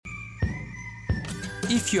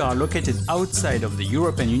if you are located outside of the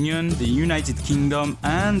European Union, the United Kingdom,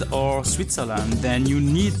 and or Switzerland, then you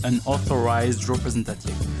need an authorized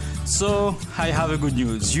representative. So I have a good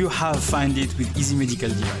news. You have found it with Easy Medical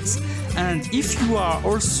Device. And if you are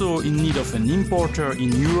also in need of an importer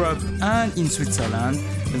in Europe and in Switzerland,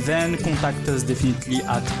 then contact us definitely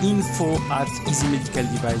at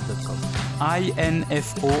info@easymedicaldevice.com.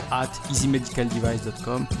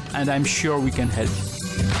 info@easymedicaldevice.com, and I'm sure we can help you.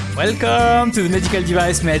 Welcome to the Medical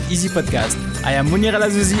Device Made Easy podcast. I am Mounir El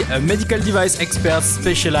Azzouzi, a medical device expert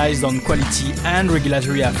specialized on quality and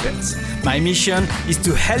regulatory affairs. My mission is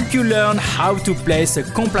to help you learn how to place a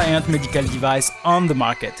compliant medical device on the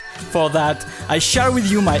market. For that, I share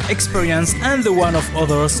with you my experience and the one of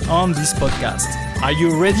others on this podcast. Are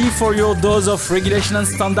you ready for your dose of regulation and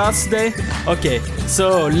standards today? Okay,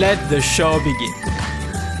 so let the show begin.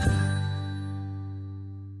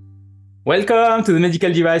 Welcome to the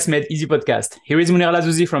Medical Device Made Easy podcast. Here is Mounir El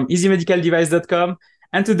Azzouzi from easymedicaldevice.com,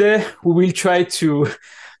 and today we will try to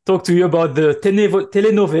talk to you about the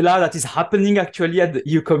telenovela that is happening actually at the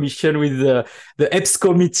EU Commission with the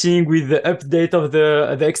EBSCO meeting, with the update of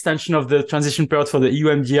the extension of the transition period for the EU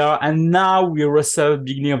MDR, and now we receive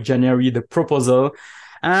beginning of January the proposal.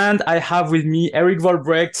 And I have with me Eric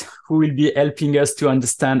Volbrecht, who will be helping us to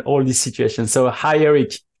understand all this situation. So hi,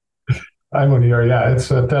 Eric. I'm Mounir. Yeah, it's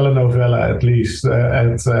a telenovela at least,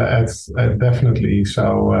 and definitely.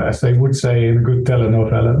 So, as they would say in a good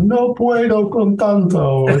telenovela, no puedo con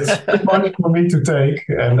tanto. It's too much for me to take,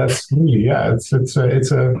 and that's really, it's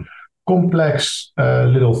a complex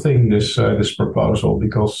little thing. This proposal,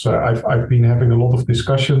 because I've been having a lot of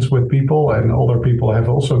discussions with people, and other people have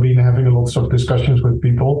also been having lots of discussions with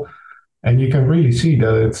people, and you can really see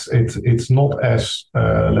that it's not as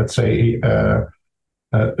let's say.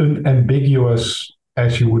 Unambiguous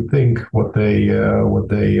as you would think what they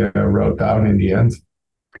wrote down in the end.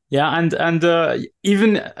 Yeah, and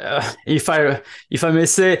even if I may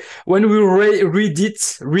say, when we read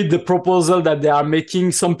the proposal that they are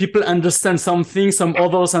making, some people understand something, some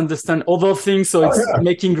others understand other things, so it's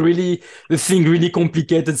making really the thing really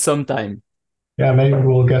complicated sometimes. Yeah, maybe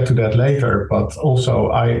we'll get to that later. But also,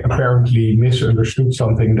 I apparently misunderstood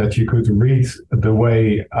something that you could read the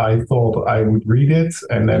way I thought I would read it.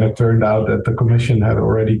 And then it turned out that the Commission had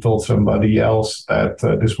already told somebody else that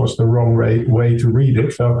this was the wrong way to read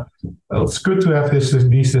it. So it's good to have these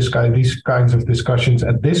kinds of discussions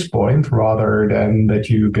at this point, rather than that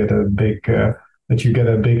you get a big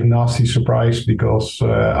nasty surprise because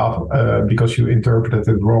you interpreted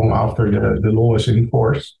it wrong after the law is in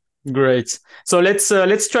force. Great. So let's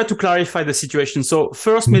try to clarify the situation. So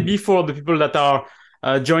first, maybe for the people that are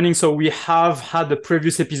joining, so we have had a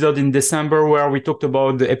previous episode in December where we talked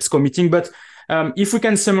about the EBSCO meeting, but if we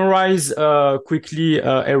can summarize quickly,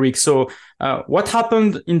 Eric. So what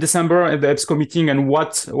happened in December at the EBSCO meeting, and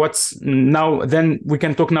what's now? Then we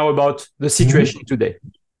can talk now about the situation today.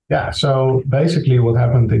 Yeah, so basically what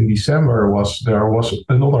happened in December was there was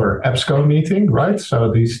another EBSCO meeting, right?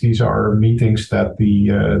 So these are meetings that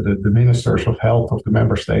the ministers of health of the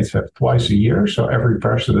member states have twice a year. So every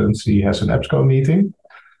presidency has an EBSCO meeting.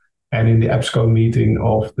 And in the EBSCO meeting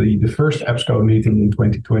of the first EBSCO meeting in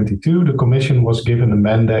 2022, the Commission was given a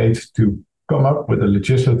mandate to come up with a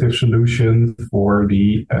legislative solution for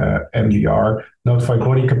the MDR, notified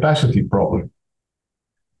body capacity problem.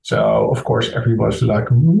 So, of course, everybody's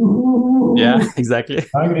like, ooh. Yeah, exactly.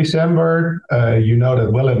 Like December, you know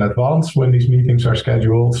that well in advance when these meetings are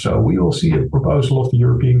scheduled. So we will see a proposal of the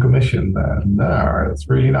European Commission. It's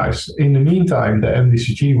really nice. In the meantime, the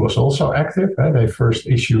MDCG was also active. They first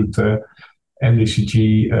issued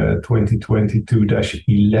MDCG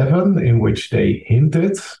 2022-11, in which they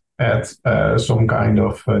hinted at some kind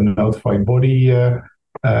of notified body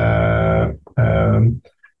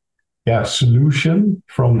solution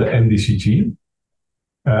from the MDCG.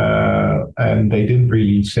 And they didn't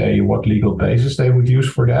really say what legal basis they would use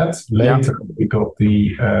for that. Later, we got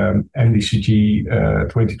the MDCG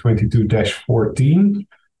 2022-14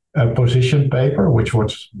 position paper, which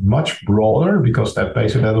was much broader, because that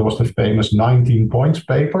was the famous 19 points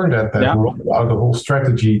paper that rolled out the whole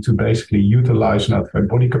strategy to basically utilize notified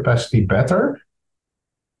body capacity better.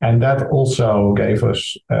 And that also gave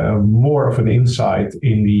us more of an insight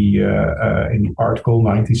in the Article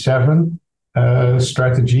 97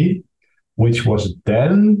 strategy, which was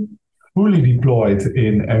then fully deployed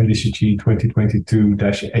in MDCG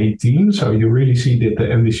 2022-18. So you really see that the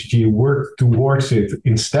MDCG worked towards it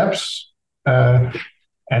in steps. And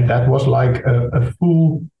that was like a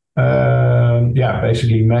full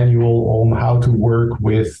basically manual on how to work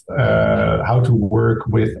with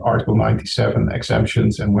Article 97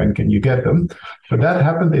 exemptions and when can you get them. But that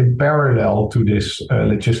happened in parallel to this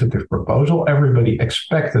legislative proposal. Everybody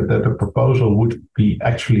expected that the proposal would be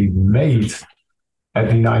actually made at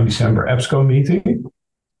the 9 December EBSCO meeting,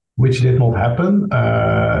 which did not happen.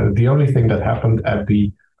 The only thing that happened at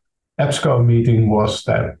the EBSCO meeting was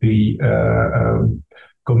that the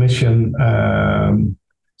Commission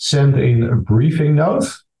sent in a briefing note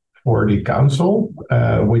for the Council,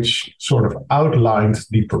 which sort of outlined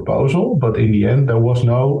the proposal, but in the end, there was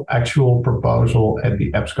no actual proposal at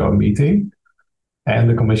the EBSCO meeting. And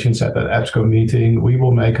the Commission said at EBSCO meeting, we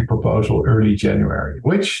will make a proposal early January,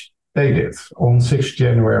 which they did. On 6th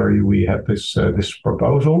January, we had this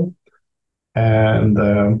proposal. And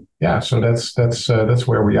so that's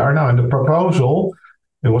where we are now. And the proposal,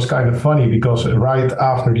 it was kind of funny because right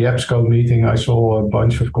after the EBSCO meeting, I saw a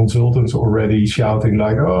bunch of consultants already shouting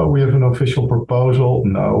like, oh, we have an official proposal.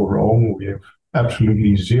 No, wrong. We have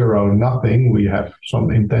absolutely zero, nothing. We have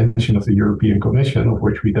some intention of the European Commission, of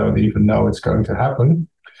which we don't even know it's going to happen.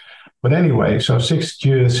 But anyway, so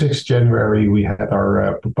 6th January, we had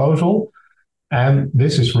our proposal. And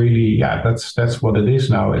this is really, that's what it is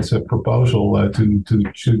now. It's a proposal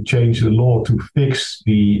to change the law to fix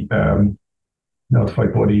the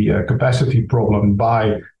notified body capacity problem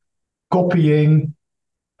by copying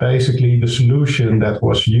basically the solution that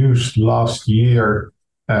was used last year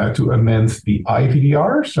to amend the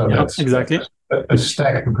IVDR. So that's exactly a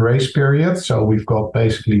stacked grace period. So we've got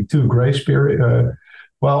basically two grace periods.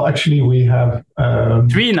 Well, actually, we have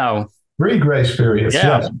three now. 3 grace periods.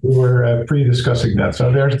 Yeah. Yes, we were pre-discussing that.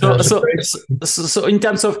 So so in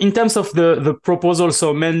terms of the proposal,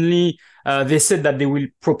 so mainly they said that they will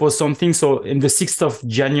propose something. So in the 6th of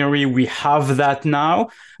January, we have that now.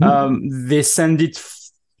 They send it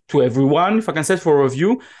to everyone, if I can say, for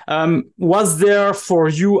review. Was there for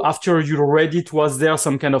you, after you read it, was there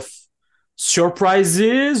some kind of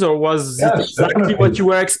surprises, or was it exactly definitely what you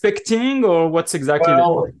were expecting, or what's exactly?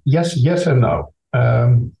 Well, yes and no.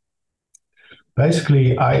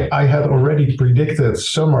 Basically, I had already predicted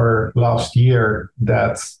summer last year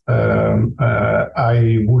that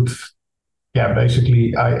I would,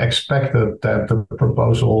 I expected that the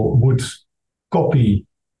proposal would copy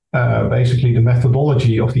basically the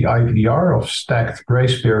methodology of the IVDR of stacked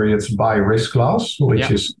grace periods by risk class, which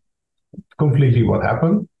is completely what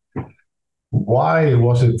happened. Why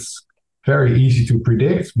was it very easy to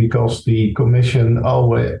predict? Because the Commission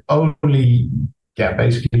only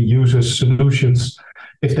basically uses solutions.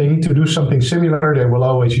 If they need to do something similar, they will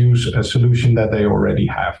always use a solution that they already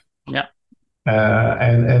have. Yeah.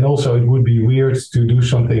 And also it would be weird to do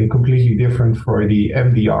something completely different for the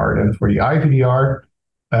MDR than for the IVDR.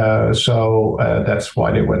 So that's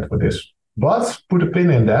why they went for this. But put a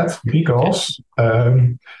pin in that because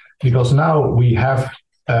now we have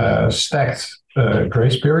stacked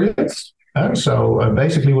grace periods. So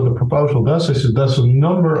basically what the proposal does is it does a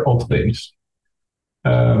number of things.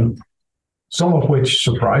 Some of which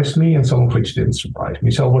surprised me and some of which didn't surprise me.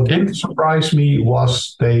 So what didn't surprise me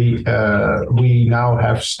was we now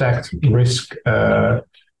have stacked risk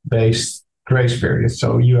based grace periods.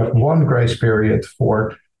 So you have one grace period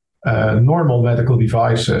for normal medical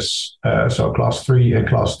devices, so class 3 and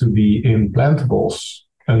class 2B implantables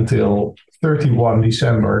until 31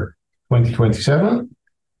 December 2027.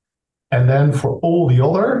 And then for all the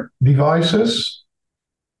other devices,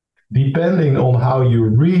 depending on how you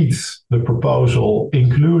read the proposal,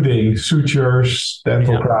 including sutures,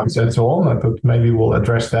 dental crowns, and so on, but maybe we'll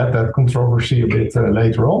address that controversy a bit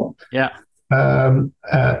later on. Yeah.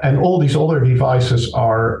 And all these other devices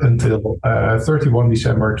are until 31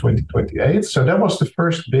 December 2028. So that was the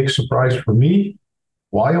first big surprise for me.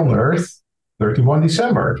 Why on earth 31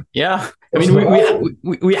 December? Yeah. I mean,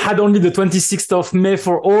 we had only the 26th of May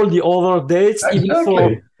for all the other dates, even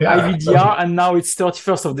for IVDR, and now it's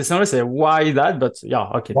 31st of December. So why that? But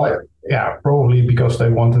okay. Probably because they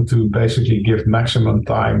wanted to basically give maximum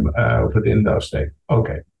time within those days.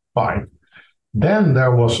 Okay, fine. Then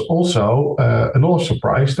there was also another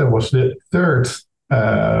surprise. There was the third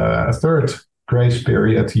grace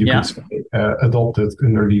period you could say, adopted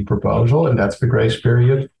under the proposal, and that's the grace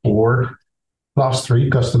period for Class 3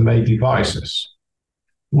 custom-made devices,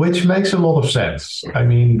 which makes a lot of sense. I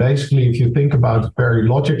mean, basically, if you think about it very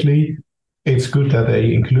logically, it's good that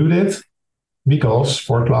they include it because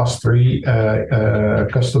for Class 3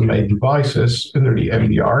 custom-made devices under the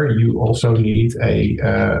MDR, you also need a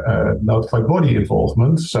notified body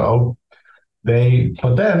involvement. So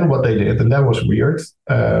but then what they did, and that was weird,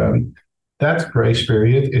 that grace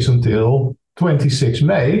period is until 26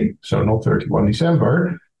 May, so not 31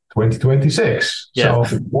 December, 2026. Yeah.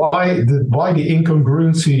 So why the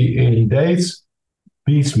incongruency in dates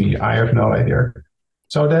beats me? I have no idea.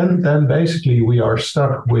 So then basically we are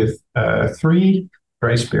stuck with 3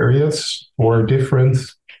 grace periods for different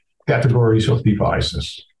categories of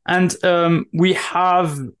devices. And we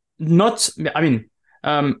have not, on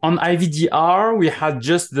IVDR, we had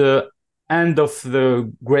just the end of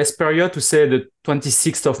the grace period to say the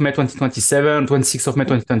 26th of May 2027, 26th of May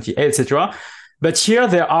 2028, etc. But here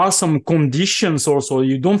there are some conditions also.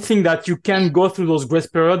 You don't think that you can go through those grace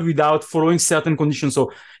periods without following certain conditions.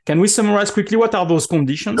 So can we summarize quickly what are those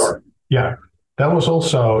conditions? Sure. Yeah. That was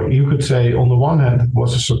also, you could say, on the one hand, it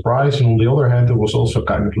was a surprise, and on the other hand, it was also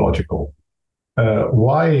kind of logical.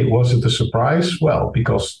 Why was it a surprise? Well,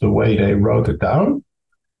 because the way they wrote it down.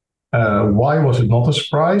 Why was it not a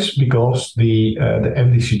surprise? Because the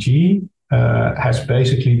MDCG has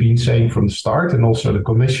basically been saying from the start, and also the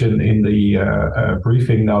Commission in the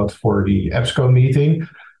briefing note for the EBSCO meeting,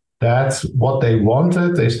 that what they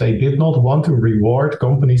wanted is they did not want to reward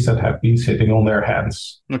companies that have been sitting on their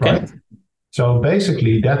hands. Okay. Right? So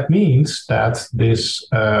basically, that means that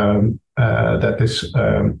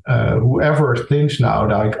whoever thinks now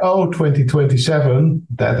like, 2027,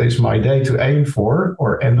 that is my day to aim for,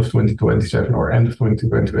 or end of 2027 or end of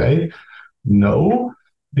 2028. No,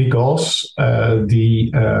 because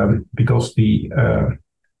the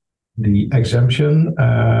exemption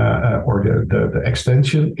or the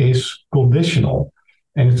extension is conditional,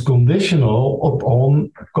 and it's conditional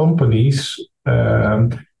upon companies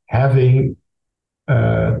having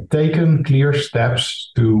taken clear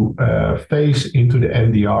steps to phase into the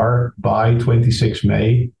MDR by 26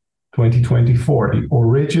 May 2024, the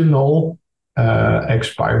original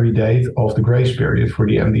expiry date of the grace period for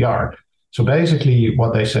the MDR. So basically,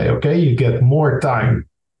 what they say, okay, you get more time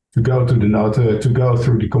to go to to go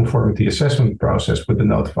through the conformity assessment process with the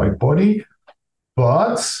notified body,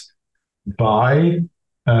 but by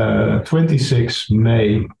 26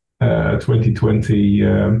 May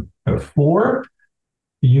 2024.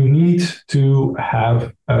 You need to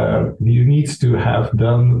have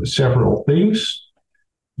done several things.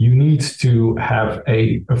 You need to have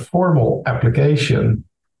a formal application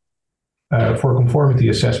for conformity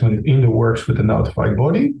assessment in the works with the notified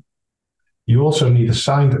body. You also need a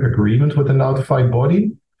signed agreement with the notified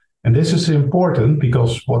body. And this is important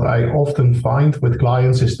because what I often find with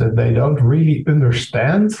clients is that they don't really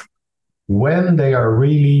understand when they are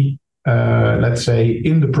really let's say,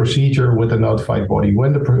 in the procedure with the notified body,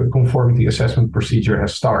 when the conformity assessment procedure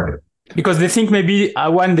has started. Because they think maybe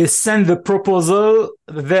when they send the proposal,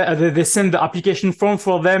 they send the application form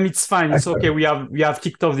for them, it's fine. It's okay. We have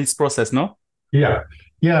kicked off this process, no? Yeah.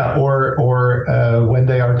 Or when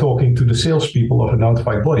they are talking to the salespeople of a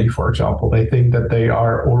notified body, for example, they think that they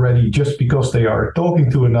are already, just because they are talking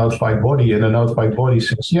to a notified body and a notified body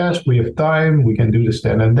says, yes, we have time, we can do this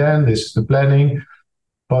then and then, this is the planning.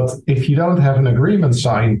 But if you don't have an agreement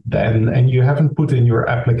signed then, and you haven't put in your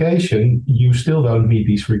application, you still don't meet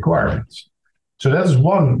these requirements. So that is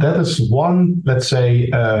one, let's say,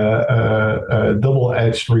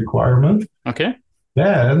 double-edged requirement. Okay.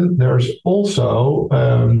 Then there's also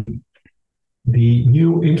the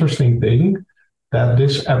new interesting thing that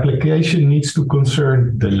this application needs to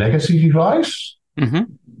concern the legacy device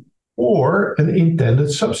or an intended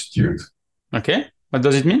substitute. Okay. What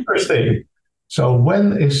does it mean? Interesting. So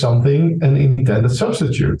when is something an intended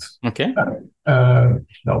substitute? Okay.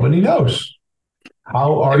 Nobody knows.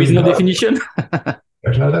 There is no definition?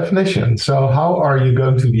 There's no definition. So how are you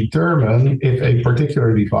going to determine if a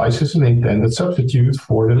particular device is an intended substitute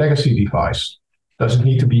for the legacy device? Does it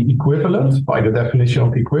need to be equivalent by the definition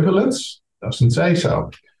of equivalence? Doesn't say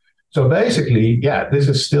so. So basically, this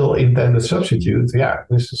is still intended substitute.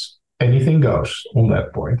 This is anything goes on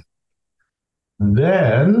that point.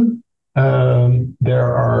 Then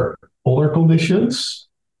there are other conditions,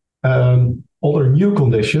 other new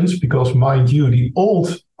conditions, because mind you, the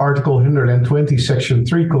old Article 120, Section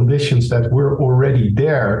 3 conditions that were already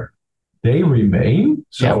there, they remain.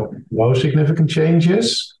 So no significant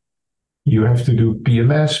changes. You have to do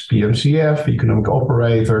PMS, PMCF, economic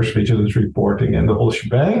operators, vigilance reporting, and the whole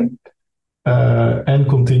shebang, and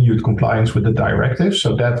continued compliance with the directive.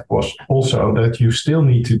 So that was also that you still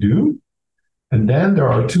need to do. And then there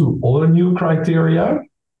are 2 other new criteria.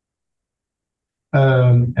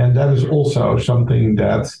 And that is also something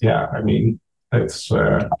that, it's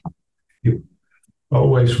you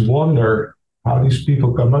always wonder how these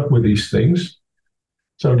people come up with these things.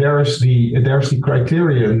 So there's the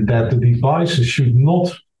criterion that the devices should not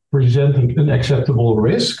present an unacceptable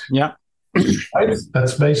risk. Yeah. Right?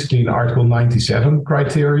 That's basically an Article 97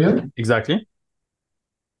 criterion. Exactly.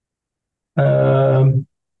 But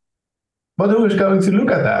who is going to look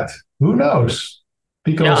at that? Who knows?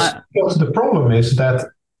 Because the problem is that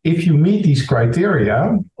if you meet these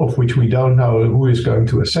criteria, of which we don't know who is going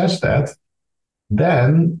to assess that,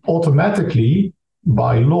 then automatically,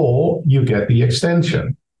 by law, you get the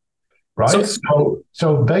extension. Right?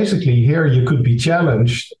 So basically here you could be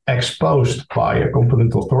challenged, exposed by a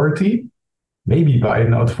competent authority, maybe by a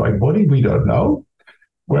notified body, we don't know,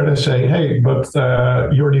 where they say, hey, but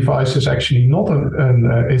your device is actually not an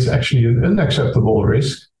unacceptable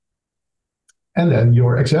risk. And then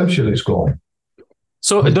your exemption is gone.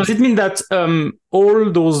 So does it mean that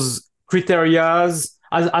all those criteria,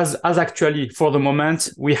 as actually for the moment,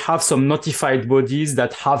 we have some notified bodies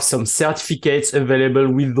that have some certificates available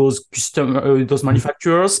with those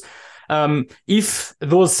manufacturers. If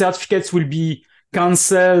those certificates will be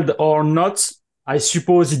cancelled or not, I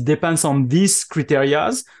suppose it depends on these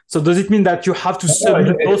criteria. So does it mean that you have to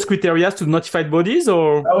submit those criteria to notified bodies,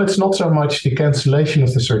 or? No, it's not so much the cancellation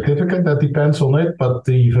of the certificate that depends on it, but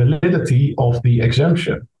the validity of the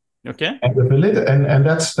exemption. Okay. And the validity, and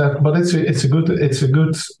that's that. But it's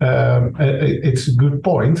a good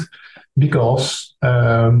point, because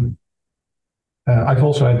I've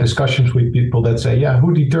also had discussions with people that say, yeah,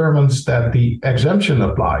 who determines that the exemption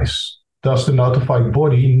applies? Does the notified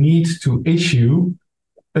body need to issue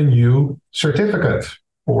a new certificate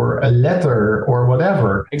or a letter or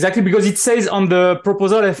whatever? Exactly, because it says on the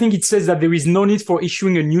proposal, I think it says that there is no need for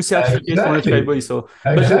issuing a new certificate for notified body. So,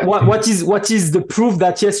 but what is the proof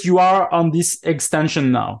that yes, you are on this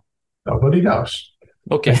extension now? Nobody knows.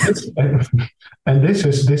 Okay. And this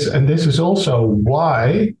is also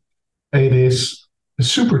why it is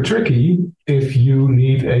super tricky if you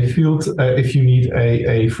need a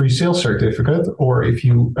free sales certificate, or if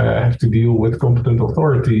you have to deal with competent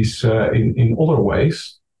authorities in other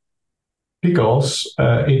ways, because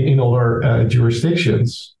in other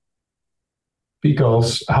jurisdictions,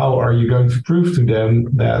 because how are you going to prove to them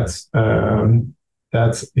that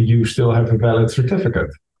you still have a valid certificate?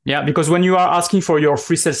 Yeah, because when you are asking for your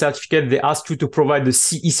free sale certificate, they ask you to provide the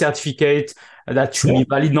CE certificate that should be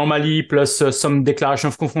valid normally, plus some declaration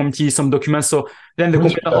of conformity, some documents. So then the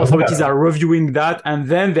competent authorities are reviewing that, and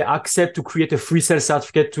then they accept to create a free sale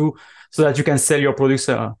certificate so that you can sell your products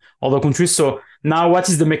other countries. So now what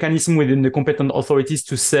is the mechanism within the competent authorities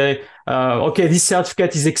to say, okay, this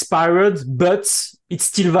certificate is expired, but it's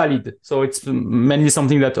still valid. So it's mainly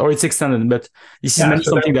something that, or it's extended, but this is mainly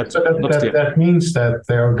something that's not clear. That means that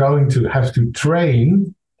they're going to have to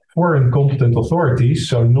train foreign competent authorities,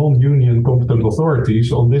 so non-union competent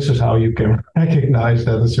authorities, on this is how you can recognize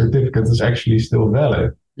that a certificate is actually still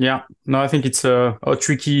valid. Yeah, no, I think it's a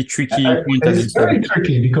tricky point. It's very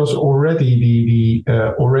tricky, because already the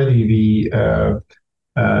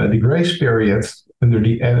grace period under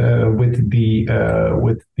with the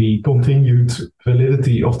continued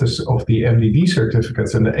validity of the MDD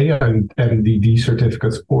certificates and the AMDD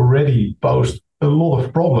certificates already posed a lot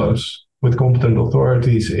of problems with competent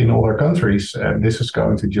authorities in other countries, and this is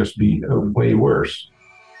going to just be way worse.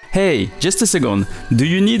 Hey, just a second. Do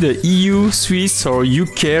you need a EU, Swiss or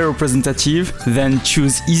UK representative? Then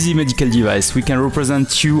choose Easy Medical Device. We can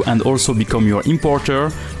represent you and also become your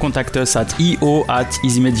importer. Contact us at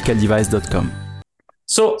eo@easymedicaldevice.com.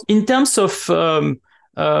 So in terms of,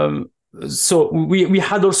 so we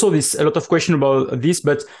had also a lot of questions about this,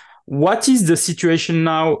 but what is the situation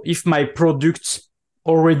now if my product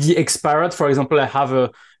already expired? For example, I have a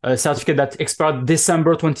certificate that expired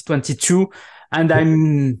December 2022, and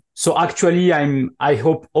I'm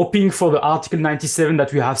hoping for the Article 97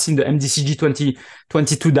 that we have seen, the MDCG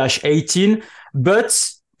 2022-18.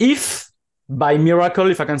 But if by miracle,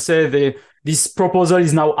 if I can say, this proposal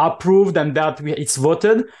is now approved and that it's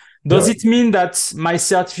voted, does it mean that my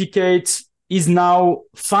certificate is now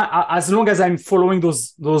fine as long as I'm following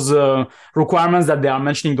those requirements that they are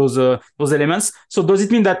mentioning, those elements? So does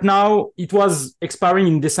it mean that now it was expiring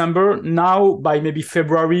in December, now by maybe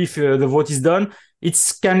February, if the vote is done,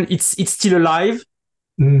 it's still alive?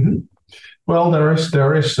 Mm-hmm. Well, there is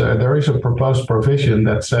a proposed provision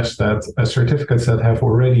that says that certificates that have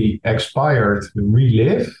already expired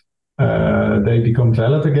relive, they become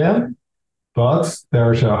valid again. But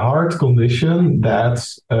there's a hard condition that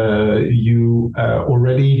you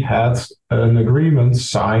already had an agreement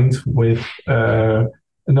signed with a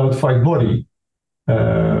notified body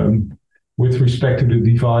with respect to the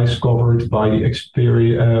device covered by the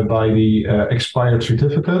expired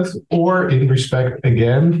certificate, or in respect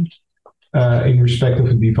again in respect of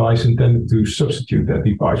a device intended to substitute that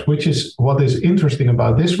device, which is what is interesting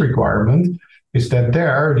about this requirement, is that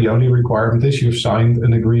there the only requirement is you've signed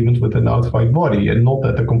an agreement with the notified body and not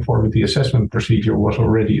that the conformity assessment procedure was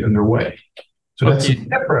already underway. So that's the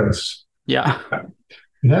difference. Yeah.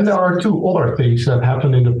 And then there are two other things that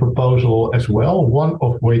happen in the proposal as well, one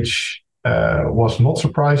of which was not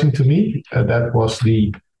surprising to me. That was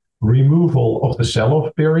the removal of the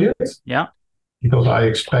sell-off period. Yeah. Because I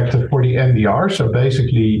expected for the MDR. So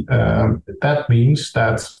basically, that means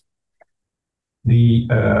that the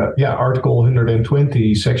Article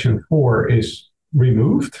 120, Section 4 is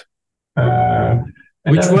removed.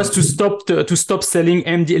 Which was to stop selling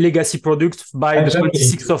MD legacy products by exactly. The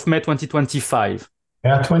 26th of May 2025.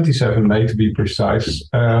 Yeah, 27 May to be precise.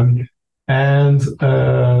 So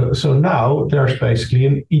now there's basically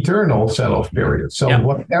an eternal sell-off period. So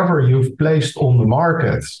whatever you've placed on the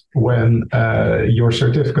market when your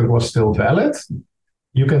certificate was still valid,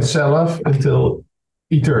 you can sell off until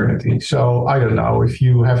eternity. So I don't know, if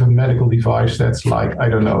you have a medical device that's like, I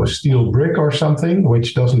don't know, a steel brick or something,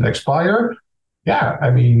 which doesn't expire,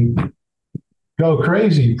 go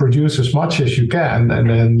crazy, produce as much as you can, and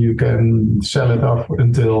then you can sell it off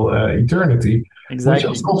until eternity. Exactly.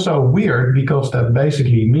 Which is also weird because that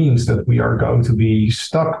basically means that we are going to be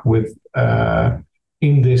stuck with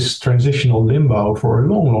in this transitional limbo for a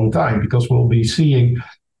long, long time, because we'll be seeing,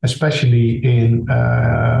 especially in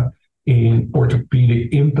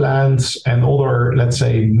orthopedic implants and other, let's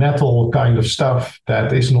say, metal kind of stuff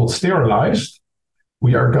that is not sterilized,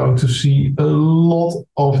 we are going to see a lot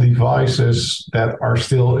of devices that are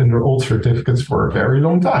still in their old certificates for a very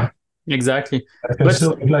long time. Exactly. That can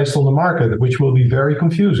still be placed on the market, which will be very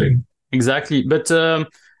confusing. Exactly. But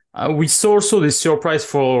we saw also the surprise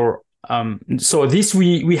for, so this,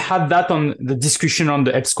 we had that on the discussion on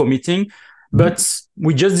the EBSCO meeting, but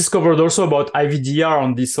we just discovered also about IVDR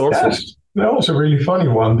on this also. Yes. That was a really funny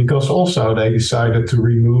one, because also they decided to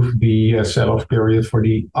remove the sell-off period for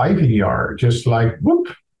the IVDR, just like, whoop,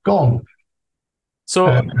 gone. So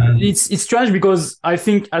it's strange because I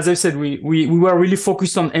think, as I said, we were really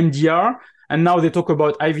focused on MDR, and now they talk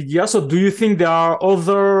about IVDR. So do you think there are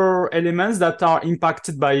other elements that are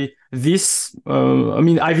impacted by this?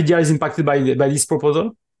 IVDR is impacted by this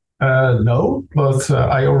proposal? No, but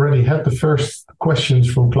I already had the first questions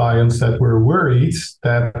from clients that were worried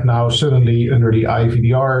that now suddenly under the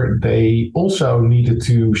IVDR, they also needed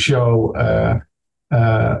to show a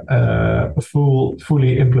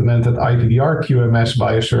fully implemented IVDR QMS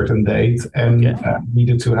by a certain date, and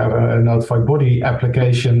needed to have a notified body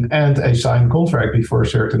application and a signed contract before a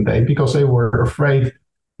certain date, because they were afraid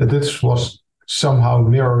that this was somehow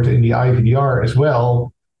mirrored in the IVDR as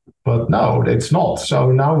well. But no, it's not.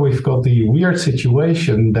 So now we've got the weird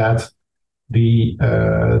situation that the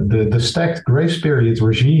stacked grace period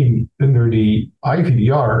regime under the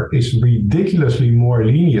IVDR is ridiculously more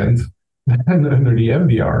lenient than under the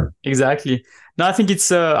MDR. Exactly. No, I think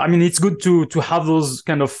it's it's good to have those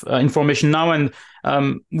kind of information now. And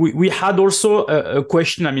we had also a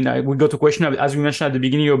question. We got a question, as we mentioned at the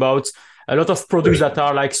beginning, about a lot of products that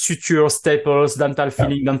are like sutures, staples, dental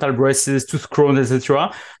filling, dental braces, tooth crowns,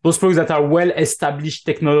 etc. Those products that are well-established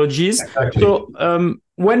technologies. Exactly. So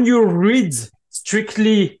when you read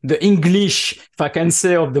strictly the English, if I can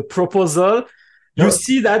say, of the proposal, you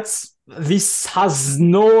see that this has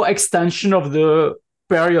no extension of the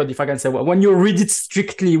period, if I can say. When you read it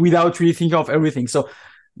strictly without really thinking of everything. So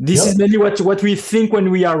this is mainly what we think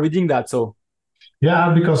when we are reading that. So.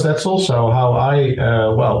 Yeah, because that's also how I,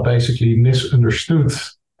 basically misunderstood,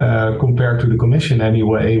 compared to the Commission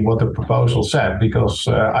anyway, what the proposal said. Because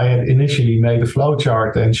I had initially made a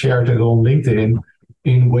flowchart and shared it on LinkedIn,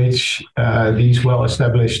 in which these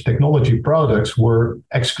well-established technology products were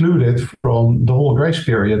excluded from the whole grace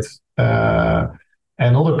period.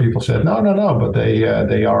 And other people said, no, but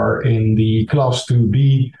they are in the Class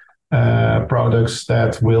 2B products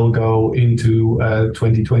that will go into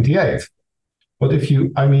 2028. But if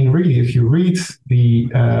you read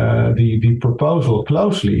the proposal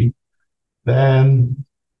closely, then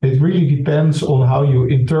it really depends on how you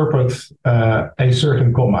interpret a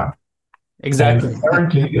certain comma. Exactly. And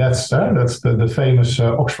apparently, that's the famous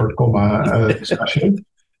Oxford comma discussion.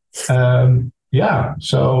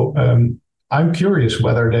 So I'm curious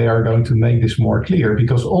whether they are going to make this more clear,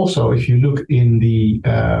 because also if you look in the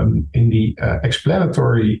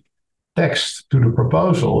explanatory text to the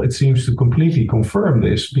proposal, it seems to completely confirm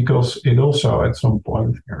this, because it also at some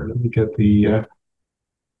point here, let me get the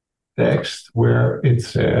text where it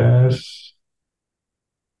says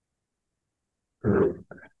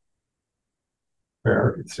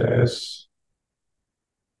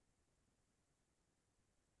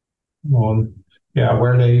on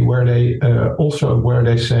where they also where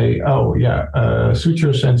they say, oh yeah,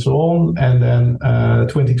 sutures and so on, and then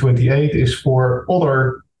 2028 is for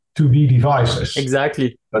other to be devices.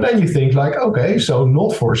 Exactly. But then you think like, okay, so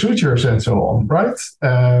not for sutures and so on, right?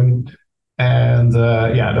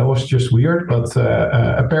 That was just weird. But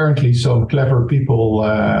apparently, some clever people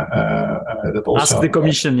that also asked the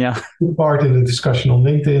commission, took part in the discussion on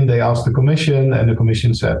LinkedIn. They asked the commission, and the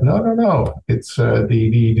commission said, no. It's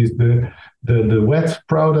the wet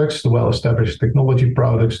products, the well-established technology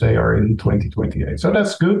products. They are in 2028. So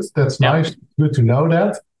that's good. That's nice. Good to know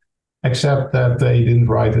that. Except that they didn't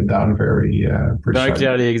write it down very precisely. Very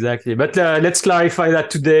clearly, exactly. But let's clarify that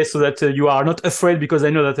today so that you are not afraid, because I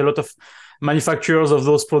know that a lot of manufacturers of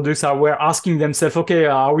those products were asking themselves, okay,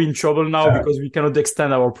 are we in trouble now because we cannot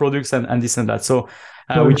extend our products and this and that. So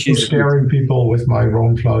which is scaring people with my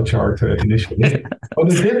wrong flowchart initially.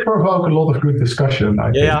 But it did provoke a lot of good discussion,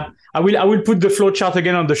 I think. I will put the flowchart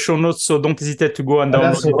again on the show notes, so don't hesitate to go and download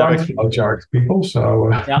that's the right flowchart, people. So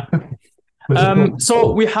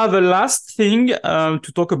so we have a last thing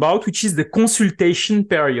to talk about, which is the consultation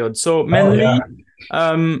period. So mainly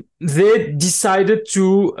they decided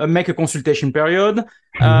to make a consultation period.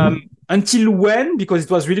 Until when? Because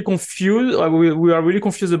it was really confused. We are really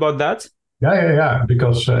confused about that. Yeah.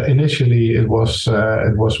 Because initially it was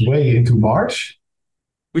way into March.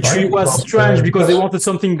 Which was strange because they wanted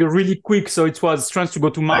something really quick, so it was strange to go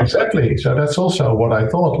to March. Exactly. So that's also what I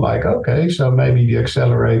thought, like, okay, so maybe the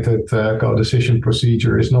accelerated co-decision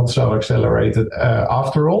procedure is not so accelerated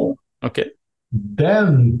after all. Okay.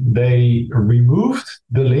 Then they removed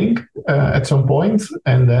the link at some point,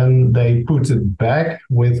 and then they put it back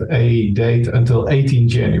with a date until 18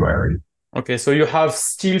 January. Okay, so you have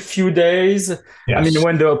still few days. Yes. I mean,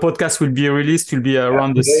 when the podcast will be released, it will be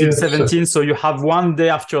around the 17th. So you have one day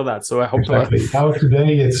after that. So I hope. Exactly. Now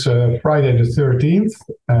today it's Friday the 13th.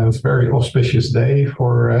 It's a very auspicious day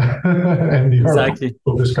for NDR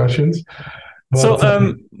discussions.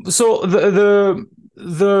 But, so the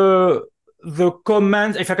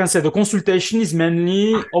comment, if I can say, the consultation is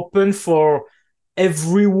mainly open for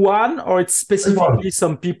everyone, or it's specifically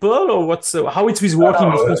some people, or how it is working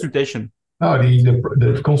with consultation? No,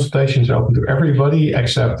 the consultation is open to everybody,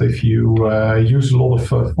 except if you use a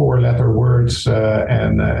lot of four-letter words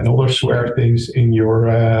and other swear things in your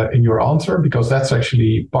answer, because that's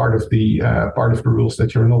actually part of the rules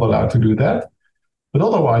that you're not allowed to do that. But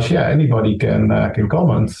otherwise, anybody can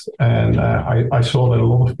comment, and I saw that a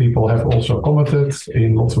lot of people have also commented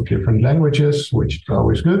in lots of different languages, which is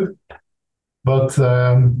always good. But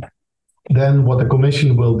then what the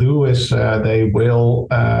commission will do is they will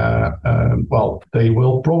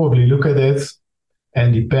probably look at it,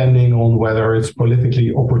 and depending on whether it's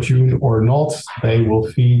politically opportune or not, they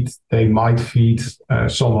might feed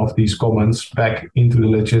some of these comments back into the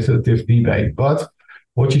legislative debate. But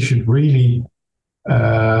what you should really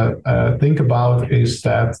think about is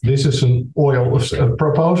that this is a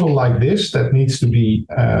proposal like this that needs to be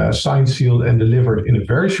signed, sealed, and delivered in a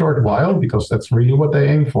very short while, because that's really what they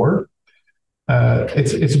aim for.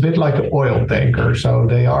 It's a bit like an oil tanker, so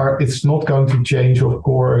it's not going to change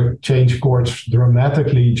course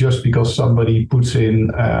dramatically just because somebody puts in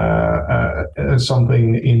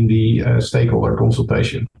something in the stakeholder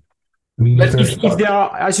consultation. I mean, but if there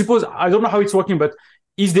are, I suppose, I don't know how it's working, but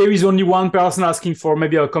if there is only one person asking for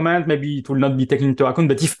maybe a comment, maybe it will not be taken into account.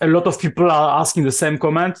 But if a lot of people are asking the same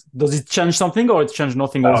comment, does it change something, or it change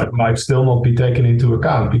nothing? No, it might still not be taken into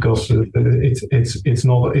account, because it's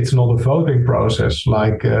not a voting process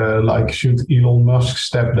like should Elon Musk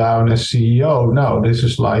step down as CEO? No, this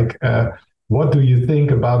is like what do you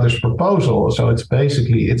think about this proposal? So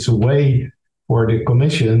it's a way for the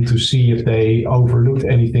commission to see if they overlooked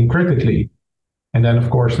anything critically. And then, of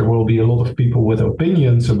course, there will be a lot of people with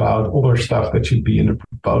opinions about other stuff that should be in the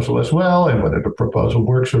proposal as well, and whether the proposal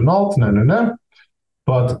works or not. No.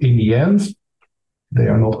 But in the end, they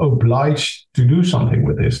are not obliged to do something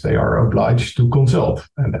with this. They are obliged to consult.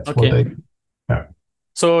 And that's what they do. Yeah.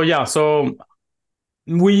 So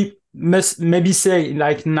we must maybe say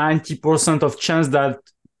like 90% of chance that,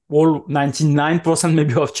 or 99%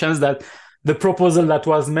 maybe of chance that the proposal that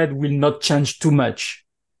was made will not change too much.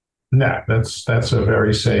 No, that's a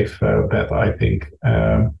very safe bet, I think.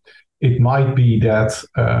 It might be that,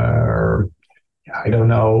 I don't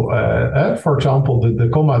know, for example, the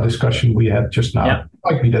comma discussion we had just now, it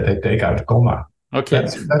might be that they take out the comma. Okay.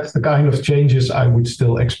 That's the kind of changes I would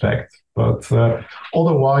still expect. But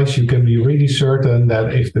otherwise, you can be really certain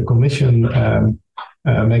that if the commission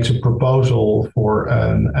makes a proposal for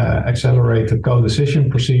an accelerated co-decision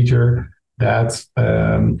procedure, that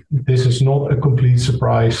this is not a complete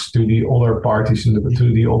surprise to the other parties and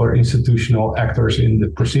to the other institutional actors in the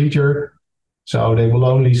procedure. So they will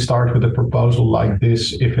only start with a proposal like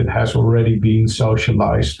this if it has already been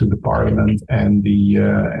socialized to the Parliament and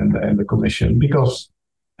the Commission, because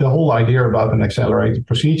the whole idea about an accelerated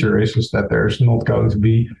procedure is that there's not going to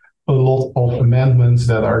be a lot of amendments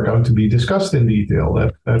that are going to be discussed in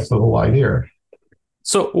detail. That's the whole idea.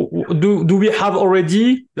 So do we have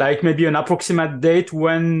already like maybe an approximate date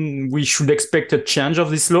when we should expect a change of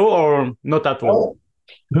this law, or not at all?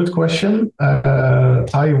 Good question. I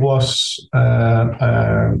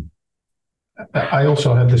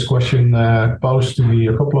also had this question posed to me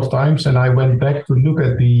a couple of times, and I went back to look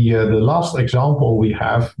at the last example we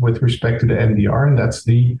have with respect to the MDR, and that's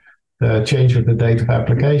the change of the date of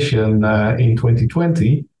application in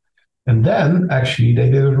 2020. And then actually they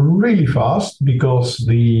did it really fast because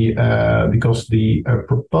the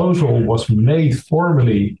proposal was made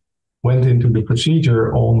formally, went into the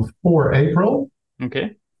procedure on 4 April.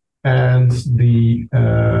 Okay. And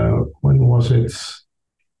when was it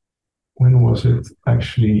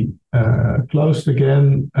actually closed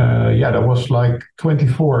again? That was like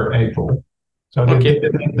 24 April. So they did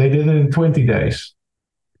it in 20 days.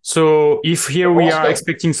 So if here we are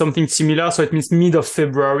expecting something similar, so it means mid of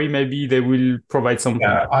February, maybe they will provide something.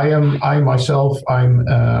 Yeah, I'm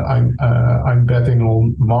betting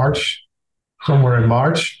on March, somewhere in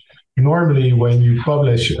March. Normally, when you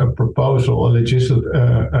publish a proposal, an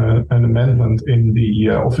amendment in the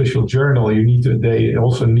official journal, they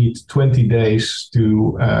also need 20 days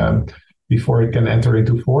to before it can enter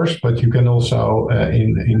into force. But you can also,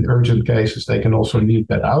 in urgent cases, they can also leave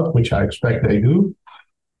that out, which I expect they do.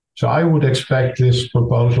 So I would expect this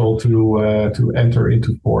proposal to enter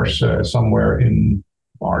into force somewhere in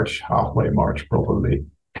March, halfway March, probably.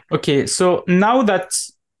 Okay, so now that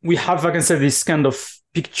we have, I can say, this kind of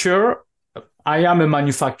picture, I am a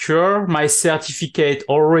manufacturer. My certificate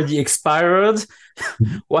already expired.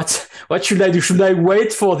 What should I do? Should I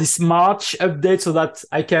wait for this March update so that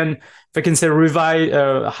I can, if I can say,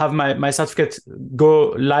 have my certificate go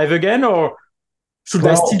live again, or should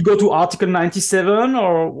I still go to Article 97,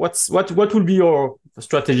 or what will be your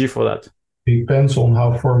strategy for that? Depends on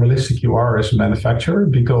how formalistic you are as a manufacturer,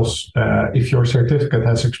 because if your certificate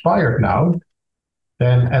has expired now,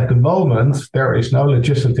 then at the moment there is no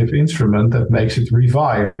legislative instrument that makes it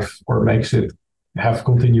revive or makes it have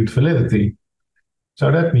continued validity. So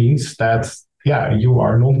that means that, you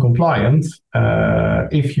are non-compliant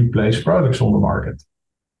if you place products on the market.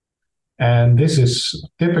 And this is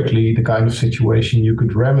typically the kind of situation you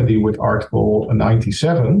could remedy with Article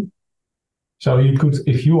 97. So you could,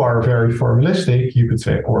 if you are very formalistic, you could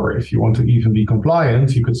say, or if you want to even be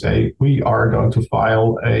compliant, you could say, we are going to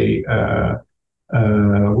file a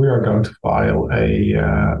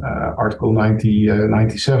Article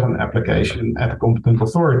 97 application at the competent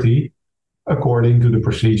authority according to the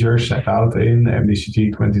procedure set out in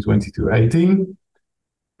MDCG 2022-18,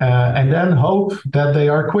 and then hope that they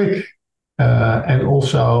are quick. And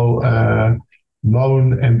also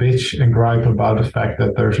moan and bitch and gripe about the fact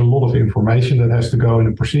that there's a lot of information that has to go in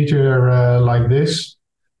a procedure like this,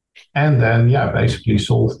 and then basically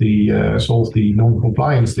solve the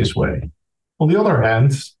non-compliance this way. On the other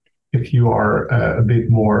hand, if you are a bit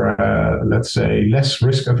more, let's say, less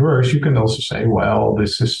risk averse, you can also say, well,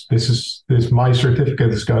 this my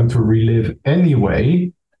certificate is going to relive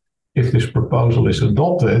anyway if this proposal is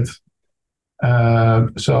adopted.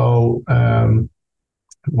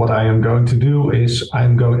 What I am going to do is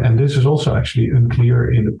and this is also actually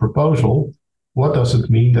unclear in the proposal, what does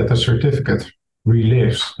it mean that the certificate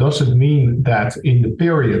relives? Does it mean that in the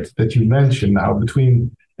period that you mentioned now,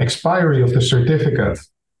 between expiry of the certificate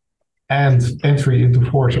and entry into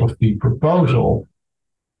force of the proposal,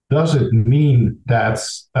 does it mean that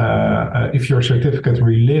if your certificate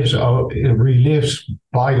relives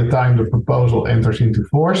by the time the proposal enters into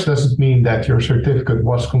force, does it mean that your certificate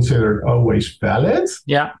was considered always valid?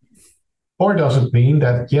 Yeah. Or does it mean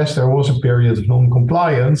that, yes, there was a period of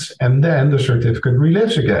non-compliance and then the certificate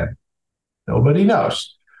relives again? Nobody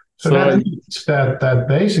knows. So that means that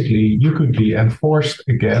basically you could be enforced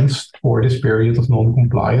against for this period of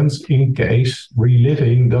non-compliance in case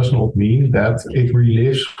reliving does not mean that it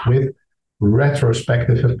relives with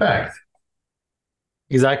retrospective effect.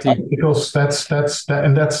 Exactly. Because that's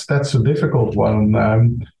a difficult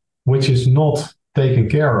one, which is not taken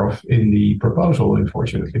care of in the proposal,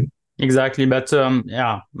 unfortunately. Exactly, but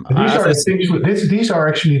these are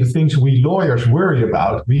actually the things we lawyers worry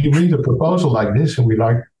about. We read a proposal like this and we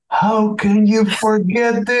like, how can you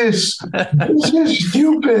forget this? This is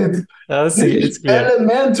stupid. It's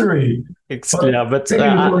elementary. It's clear, but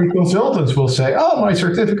regulatory consultants will say, "Oh, my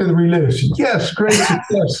certificate released. Yes, great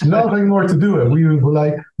success. Nothing more to do." And we will be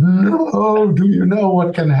like, "No, do you know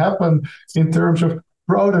what can happen in terms of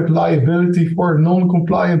product liability for a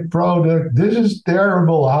non-compliant product? This is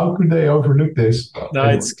terrible. How could they overlook this?" No,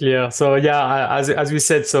 it's clear. So yeah, as we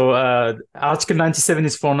said, so Article 97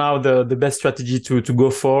 is for now the best strategy to go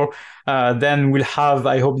for. Then we'll have,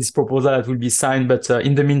 I hope, this proposal that will be signed. But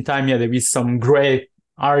in the meantime, there is some gray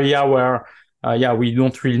area where we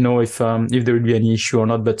don't really know if there will be any issue or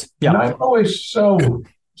not. But and I'm always so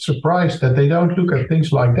surprised that they don't look at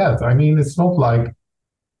things like that. I mean, it's not like,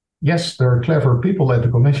 yes, there are clever people at the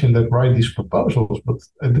Commission that write these proposals, but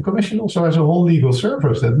the Commission also has a whole legal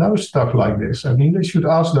service that knows stuff like this. I mean, they should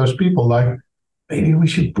ask those people, like, maybe we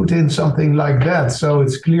should put in something like that so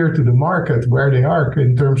it's clear to the market where they are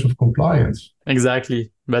in terms of compliance.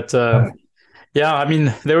 Exactly. But I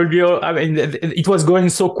mean, there will be, it was going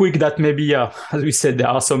so quick that maybe, as we said, there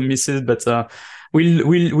are some misses, but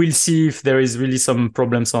we'll see if there is really some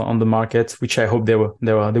problems on the market, which I hope they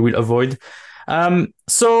will avoid.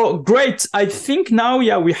 So great. I think now,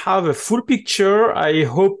 we have a full picture. I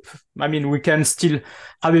hope, we can still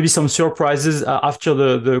have maybe some surprises after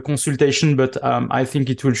the consultation, but I think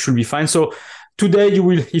should be fine. So today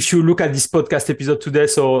if you look at this podcast episode today,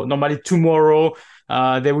 so normally tomorrow,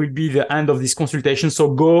 there will be the end of this consultation.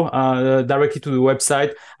 So go directly to the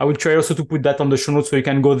website. I will try also to put that on the show notes so you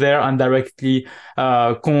can go there and directly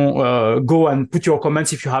go and put your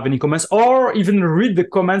comments if you have any comments, or even read the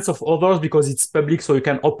comments of others because it's public. So you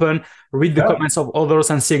can read the comments of others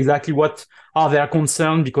and see exactly what are their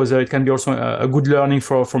concerns, because it can be also a good learning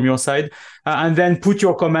from your side. And then put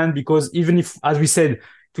your comment, because even if, as we said,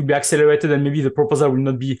 to be accelerated and maybe the proposal will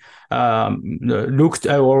not be looked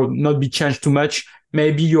or not be changed too much,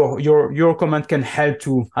 maybe your comment can help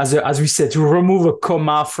to, as we said, to remove a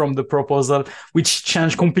comma from the proposal, which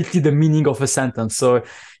change completely the meaning of a sentence. So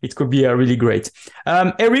it could be really great.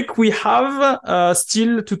 Eric, we have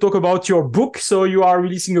still to talk about your book. So you are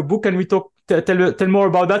releasing a book, and we tell more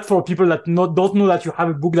about that for people that don't know that you have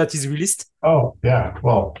a book that is released. Oh yeah,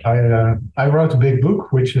 well, I wrote a big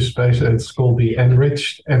book, which is basically, it's called the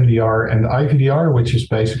Enriched MDR and IVDR, which is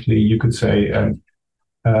basically, you could say, an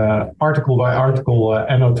article by article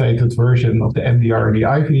annotated version of the MDR and the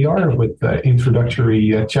IVDR, with the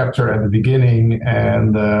introductory chapter at the beginning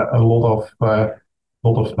and a lot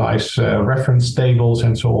of nice reference tables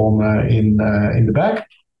and so on in the back.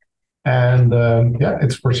 And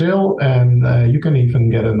it's for sale, and you can even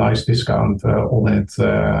get a nice discount on it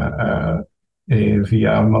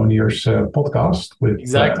via Monier's podcast with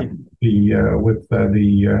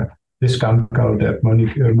the discount code that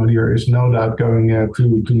Monier is no doubt going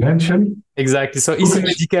to mention. Exactly. So Easy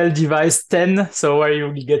Medical Device 10. So where you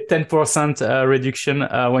will get 10% reduction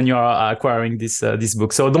when you are acquiring this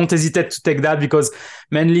book. So don't hesitate to take that, because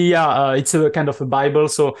mainly it's a kind of a Bible.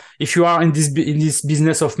 So if you are in this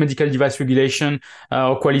business of medical device regulation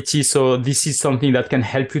or quality, so this is something that can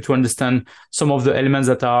help you to understand some of the elements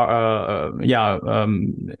that are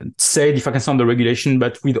said, if I can say, on the regulation,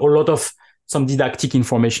 but with a lot of some didactic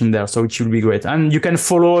information there. So it should be great. And you can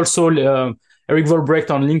follow also Eric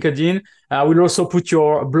Volbrecht on LinkedIn. I will also put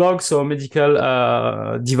your blog, so Medical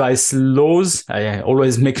Device Laws. I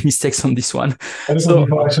always make mistakes on this one. Medical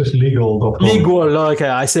Devices Legal.com. Legal, okay.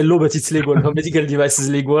 I say law, but it's legal. Medical Devices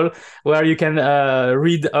Legal, where you can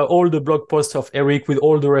read all the blog posts of Eric with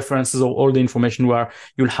all the references or all the information, where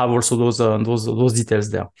you'll have also those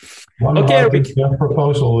details there. The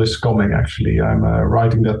proposal is coming, actually. I'm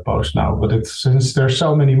writing that post now, but since there's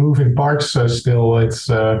so many moving parts still, it's...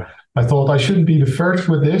 I thought I shouldn't be the first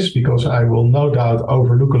with this, because I will no doubt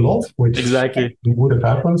overlook a lot, which exactly would have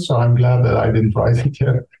happened. So I'm glad that I didn't write it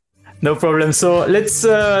yet. No problem. So let's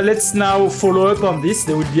now follow up on this.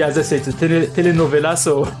 There will be, as I said, a telenovela.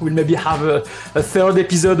 So we'll maybe have a third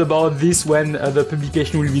episode about this when the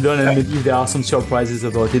publication will be done, and maybe there are some surprises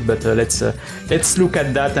about it. But let's look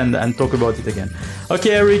at that and talk about it again.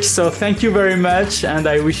 Okay, Eric. So thank you very much, and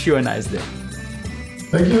I wish you a nice day.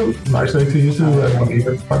 Thank you. Nice day to you too.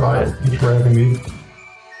 Bye-bye. Thanks for having me.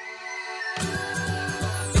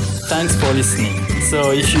 Thanks for listening.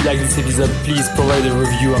 So if you like this episode, please provide a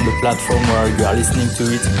review on the platform where you are listening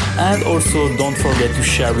to it. And also don't forget to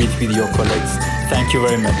share it with your colleagues. Thank you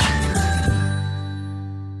very much.